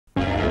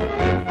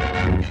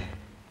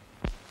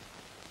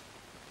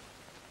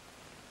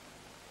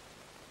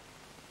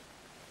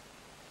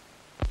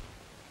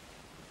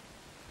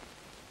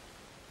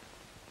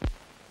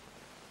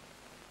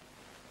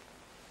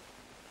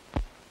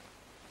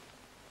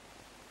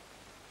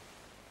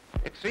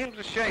It seems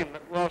a shame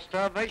that while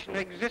starvation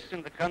exists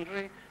in the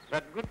country,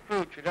 that good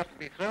food should have to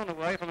be thrown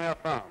away from our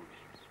farms.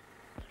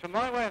 To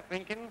my way of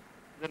thinking,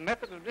 the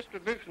method of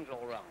distribution is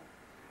all wrong.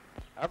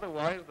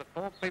 Otherwise, the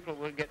poor people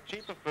will get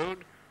cheaper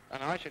food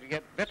and I should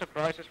get better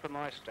prices for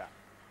my stuff.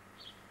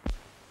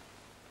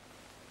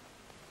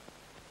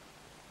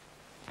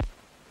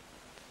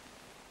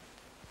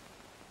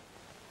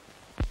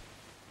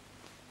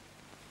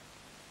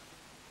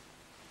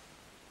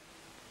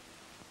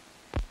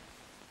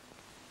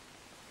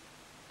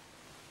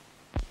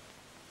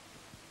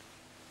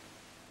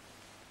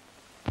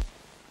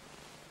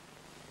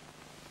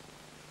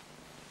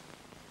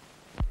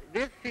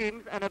 This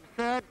seems an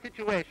absurd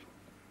situation,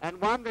 and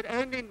one that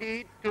only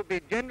needs to be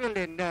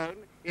generally known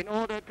in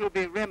order to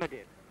be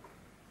remedied.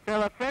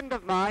 So a friend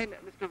of mine,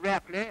 Mr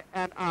Rapley,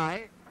 and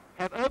I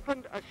have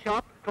opened a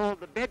shop called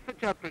the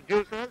Bedfordshire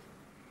Producers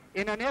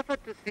in an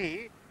effort to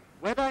see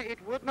whether it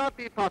would not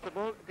be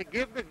possible to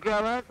give the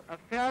growers a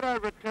fairer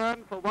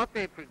return for what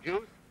they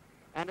produce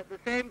and at the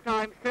same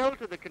time sell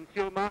to the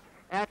consumer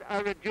at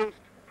a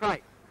reduced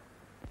price.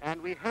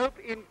 And we hope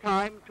in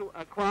time to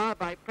acquire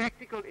by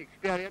practical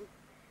experience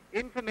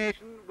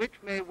information which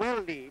may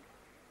well lead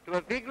to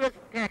a vigorous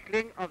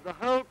tackling of the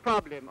whole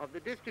problem of the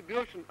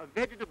distribution of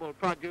vegetable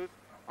produce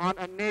on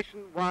a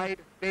nationwide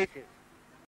basis.